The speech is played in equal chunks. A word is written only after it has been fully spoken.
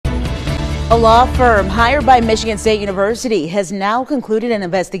A law firm hired by Michigan State University has now concluded an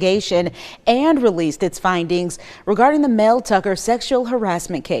investigation and released its findings regarding the Mel Tucker sexual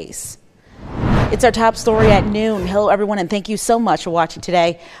harassment case. It's our top story at noon. Hello, everyone, and thank you so much for watching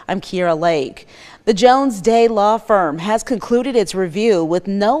today. I'm Kiera Lake. The Jones Day law firm has concluded its review with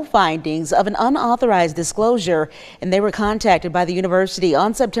no findings of an unauthorized disclosure, and they were contacted by the university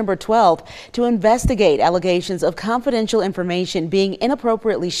on September 12th to investigate allegations of confidential information being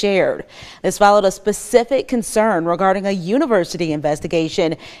inappropriately shared. This followed a specific concern regarding a university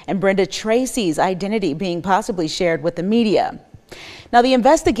investigation and Brenda Tracy's identity being possibly shared with the media. Now, the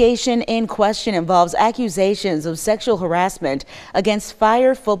investigation in question involves accusations of sexual harassment against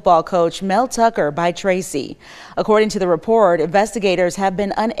Fire football coach Mel Tucker by Tracy. According to the report, investigators have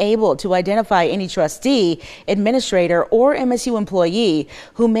been unable to identify any trustee, administrator, or MSU employee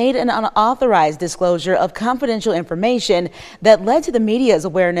who made an unauthorized disclosure of confidential information that led to the media's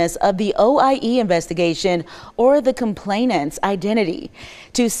awareness of the OIE investigation or the complainant's identity.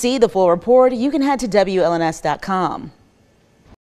 To see the full report, you can head to WLNS.com.